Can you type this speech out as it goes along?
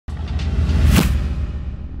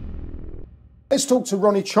Let's talk to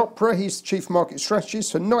Ronnie Chopra. He's the Chief Market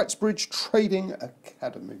Strategist for Knightsbridge Trading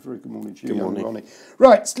Academy. Very good morning to you, young Ronnie.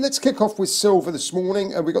 Right, let's kick off with silver this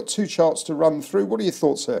morning. We've got two charts to run through. What are your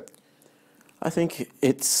thoughts here? I think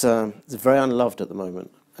it's very unloved at the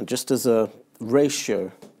moment. And just as a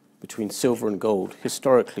ratio between silver and gold,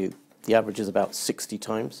 historically, the average is about 60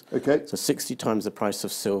 times. Okay. So 60 times the price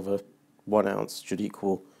of silver, 1 ounce, should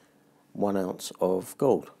equal 1 ounce of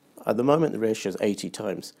gold. At the moment, the ratio is 80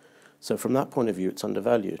 times. So from that point of view, it's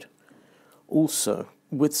undervalued. Also,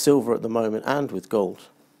 with silver at the moment and with gold,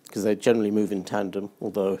 because they generally move in tandem,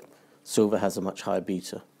 although silver has a much higher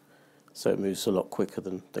beta, so it moves a lot quicker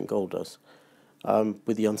than gold does.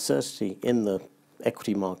 With the uncertainty in the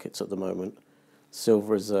equity markets at the moment,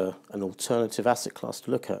 silver is an alternative asset class to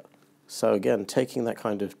look at. So again, taking that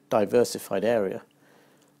kind of diversified area,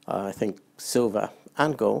 I think silver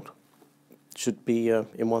and gold should be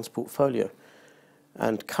in one's portfolio.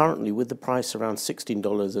 And currently, with the price around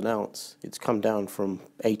 $16 an ounce, it's come down from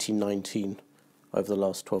 18, 19 over the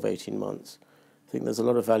last 12, 18 months. I think there's a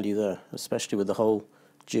lot of value there, especially with the whole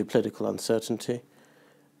geopolitical uncertainty.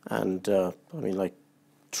 And, I mean, like,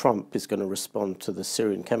 Trump is going to respond to the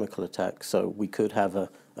Syrian chemical attack, so we could have a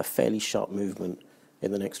fairly sharp movement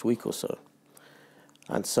in the next week or so.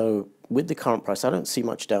 And so, with the current price, I don't see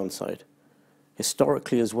much downside.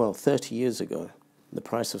 Historically as well, 30 years ago, the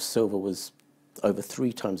price of silver was over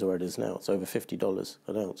 3 times where it is now. It's over $50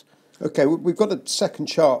 an ounce. Okay, we've got a second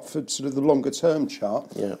chart for sort of the longer term chart.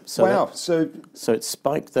 Yeah. So wow. So it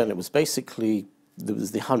spiked then. It was basically, there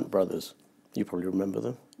was the Hunt brothers. You probably remember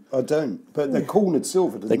them. I don't, but they cornered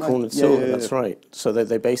silver, didn't they? They cornered silver, that's right. So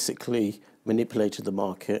they basically manipulated the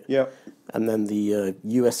market. Yeah. And then the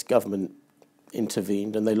US government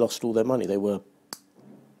intervened and they lost all their money. They were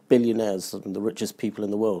billionaires and the richest people in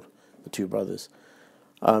the world, the two brothers.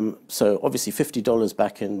 So obviously $50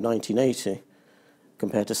 back in 1980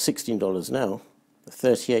 compared to $16 now,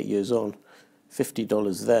 38 years on,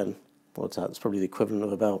 $50 then, what's that? It's probably the equivalent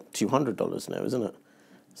of about $200 now, isn't it?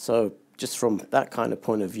 So just from that kind of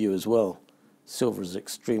point of view as well, silver is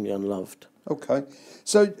extremely unloved. Okay.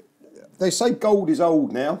 So they say gold is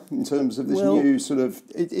old now in terms of this new sort of,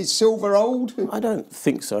 is silver old? I don't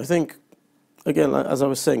think so. I think, again, as I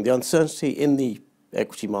was saying, the uncertainty in the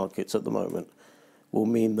equity markets at the moment will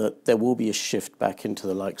mean that there will be a shift back into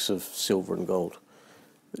the likes of silver and gold.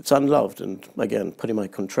 It's unloved, and again, putting my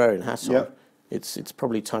contrarian hat on, it's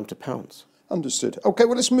probably time to pounce. Understood. Okay,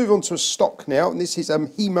 well, let's move on to a stock now, and this is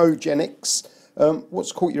Hemogenyx.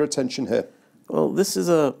 What's caught your attention here? Well, this is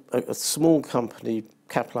a small company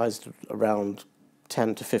capitalised around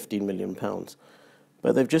 10 to 15 million pounds,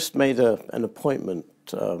 but they've just made an appointment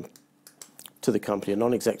to the company, a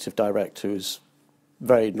non-executive director who's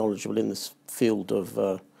very knowledgeable in this field of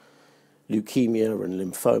leukemia and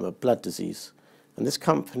lymphoma, blood disease. And this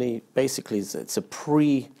company basically it's a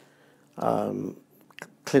pre-clinical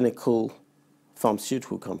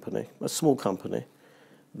pharmaceutical company, a small company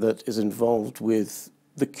that is involved with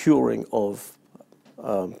the curing of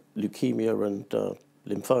leukemia and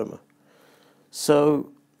lymphoma. So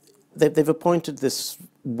they've appointed this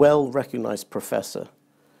well-recognized professor,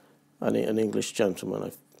 an English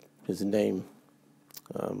gentleman, his name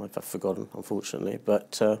I've forgotten, unfortunately,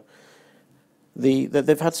 but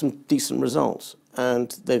they've had some decent results,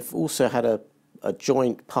 and they've also had a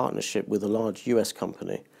joint partnership with a large US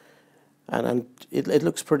company, and it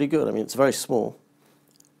looks pretty good. I mean, it's very small,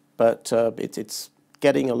 but it's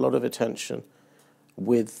getting a lot of attention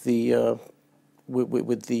with the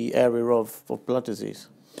area of blood disease.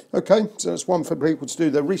 Okay, so that's one for people to do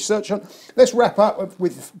their research on. Let's wrap up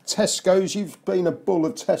with Tesco's. You've been a bull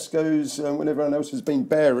of Tesco's when everyone else has been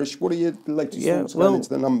bearish. What are your latest thoughts going into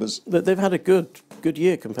the numbers? They've had a good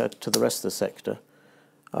year compared to the rest of the sector.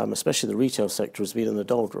 Especially the retail sector has been in the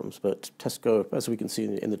doldrums, but Tesco, as we can see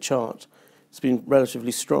in the chart, has been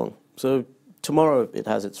relatively strong. So tomorrow it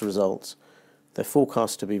has its results. They're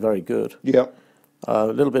forecast to be very good. Yeah. A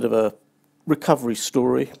little bit of a recovery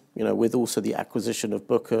story, you know, with also the acquisition of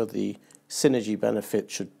Booker, the synergy benefit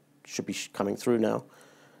should be coming through now,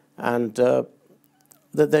 and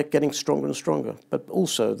they're getting stronger and stronger. But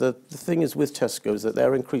also the thing is with Tesco is that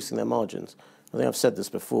they're increasing their margins. I think I've said this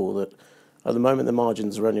before, that at the moment the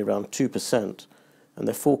margins are only around 2%, and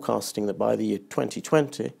they're forecasting that by the year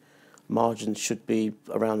 2020 margins should be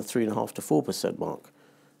around the 3.5% to 4% mark.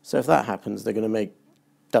 So if that happens, they're going to make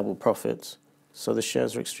double profits. So the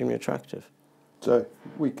shares are extremely attractive. So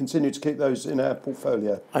we continue to keep those in our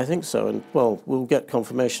portfolio? I think so, and well, we'll get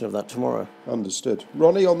confirmation of that tomorrow. Understood.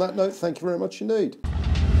 Ronnie, on that note, thank you very much indeed.